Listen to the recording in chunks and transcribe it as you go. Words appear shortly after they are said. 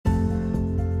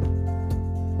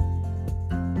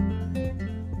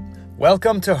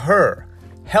Welcome to Her,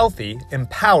 Healthy,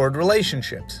 Empowered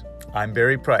Relationships. I'm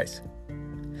Barry Price.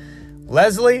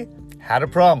 Leslie had a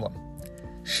problem.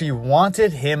 She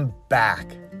wanted him back.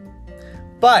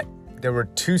 But there were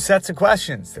two sets of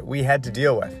questions that we had to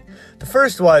deal with. The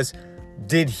first was,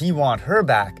 did he want her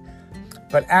back?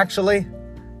 But actually,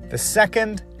 the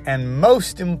second and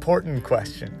most important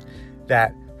question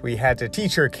that we had to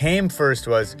teach her came first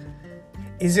was,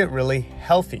 is it really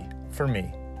healthy for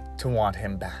me to want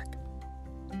him back?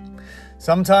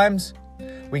 Sometimes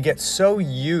we get so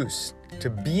used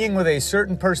to being with a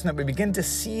certain person that we begin to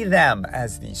see them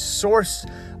as the source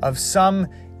of some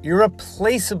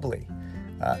irreplaceably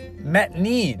met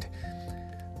need.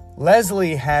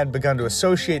 Leslie had begun to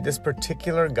associate this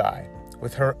particular guy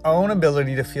with her own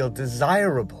ability to feel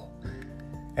desirable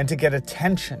and to get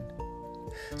attention.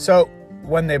 So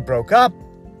when they broke up,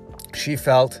 she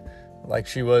felt like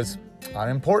she was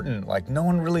unimportant, like no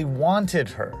one really wanted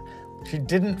her. She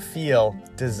didn't feel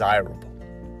desirable.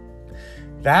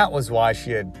 That was why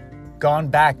she had gone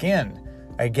back in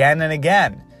again and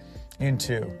again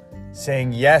into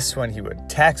saying yes when he would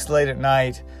text late at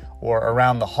night or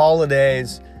around the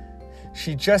holidays.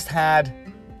 She just had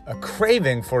a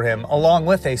craving for him along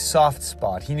with a soft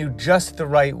spot. He knew just the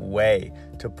right way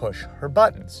to push her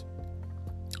buttons.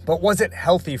 But was it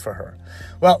healthy for her?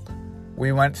 Well,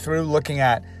 we went through looking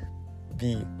at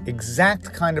the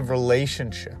exact kind of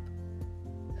relationship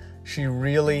she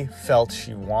really felt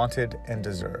she wanted and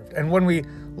deserved. And when we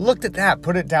looked at that,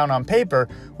 put it down on paper,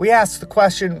 we asked the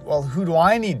question, well, who do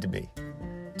I need to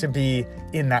be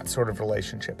in that sort of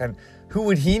relationship? And who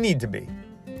would he need to be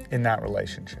in that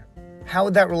relationship? How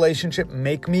would that relationship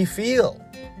make me feel?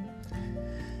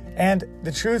 And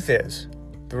the truth is,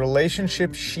 the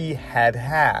relationship she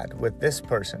had with this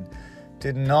person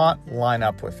did not line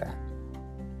up with that.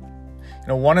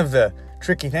 One of the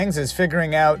tricky things is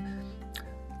figuring out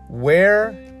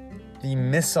where the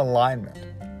misalignment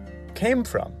came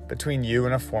from between you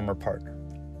and a former partner.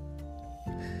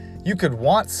 You could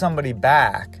want somebody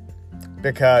back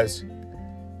because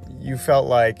you felt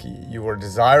like you were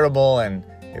desirable and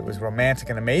it was romantic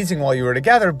and amazing while you were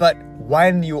together, but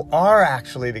when you are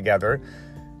actually together,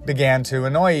 began to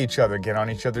annoy each other, get on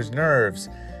each other's nerves.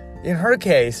 In her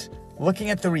case, looking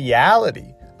at the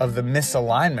reality of the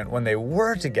misalignment when they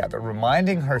were together,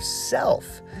 reminding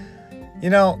herself,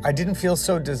 I didn't feel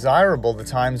so desirable the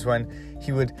times when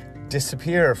he would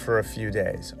disappear for a few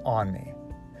days on me.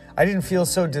 I didn't feel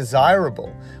so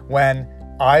desirable when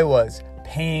I was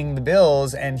paying the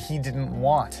bills and he didn't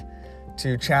want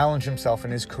to challenge himself in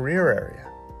his career area.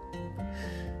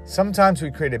 Sometimes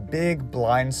we create a big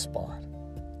blind spot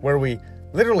where we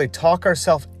literally talk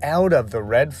ourselves out of the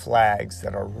red flags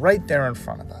that are right there in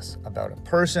front of us about a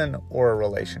person or a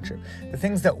relationship. The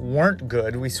things that weren't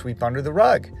good, we sweep under the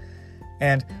rug.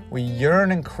 And we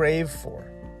yearn and crave for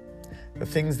the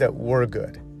things that were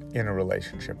good in a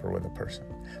relationship or with a person,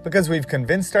 because we've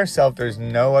convinced ourselves there's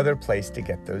no other place to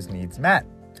get those needs met.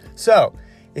 So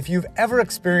if you've ever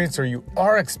experienced or you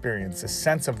are experiencing a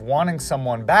sense of wanting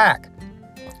someone back,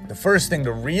 the first thing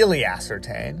to really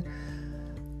ascertain,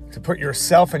 to put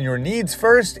yourself and your needs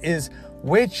first, is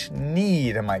which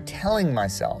need am I telling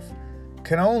myself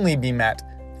can only be met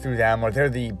through them, or they're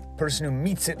the person who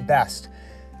meets it best.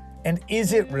 And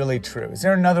is it really true? Is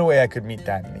there another way I could meet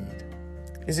that need?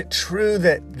 Is it true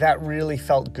that that really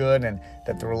felt good and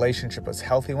that the relationship was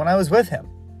healthy when I was with him?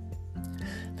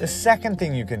 The second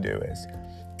thing you can do is,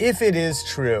 if it is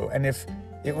true and if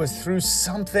it was through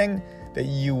something that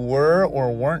you were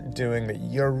or weren't doing that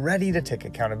you're ready to take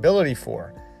accountability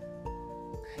for,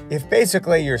 if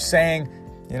basically you're saying,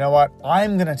 you know what,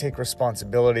 I'm going to take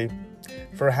responsibility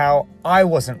for how I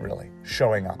wasn't really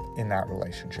showing up in that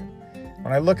relationship.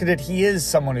 When I look at it, he is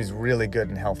someone who's really good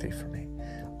and healthy for me.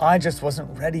 I just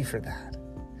wasn't ready for that.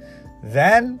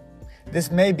 Then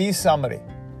this may be somebody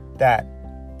that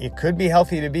it could be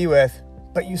healthy to be with,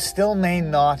 but you still may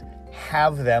not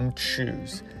have them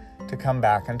choose to come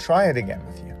back and try it again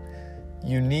with you.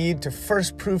 You need to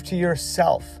first prove to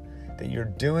yourself that you're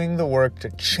doing the work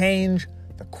to change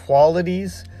the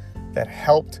qualities that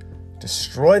helped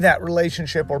destroy that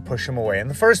relationship or push him away in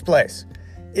the first place.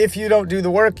 If you don't do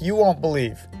the work, you won't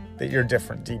believe that you're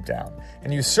different deep down.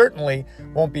 And you certainly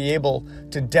won't be able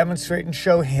to demonstrate and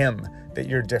show him that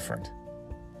you're different.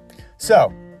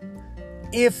 So,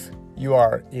 if you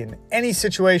are in any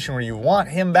situation where you want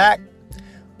him back,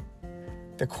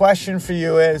 the question for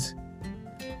you is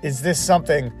this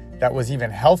something that was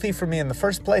even healthy for me in the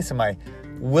first place? Am I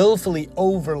willfully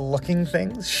overlooking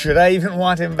things? Should I even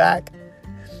want him back?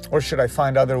 Or should I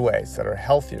find other ways that are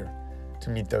healthier to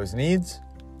meet those needs?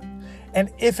 And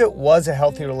if it was a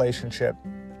healthy relationship,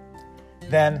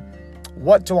 then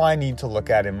what do I need to look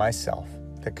at in myself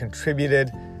that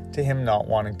contributed to him not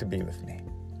wanting to be with me?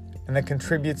 And that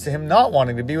contributes to him not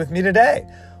wanting to be with me today?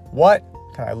 What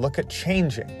can I look at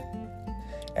changing?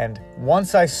 And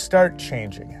once I start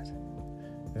changing it,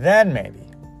 then maybe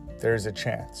there's a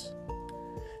chance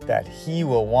that he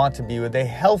will want to be with a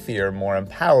healthier, more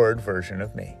empowered version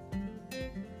of me.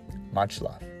 Much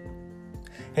love.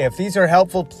 Hey, if these are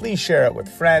helpful, please share it with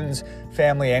friends,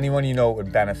 family, anyone you know it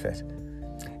would benefit.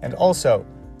 And also,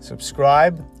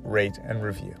 subscribe, rate, and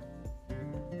review.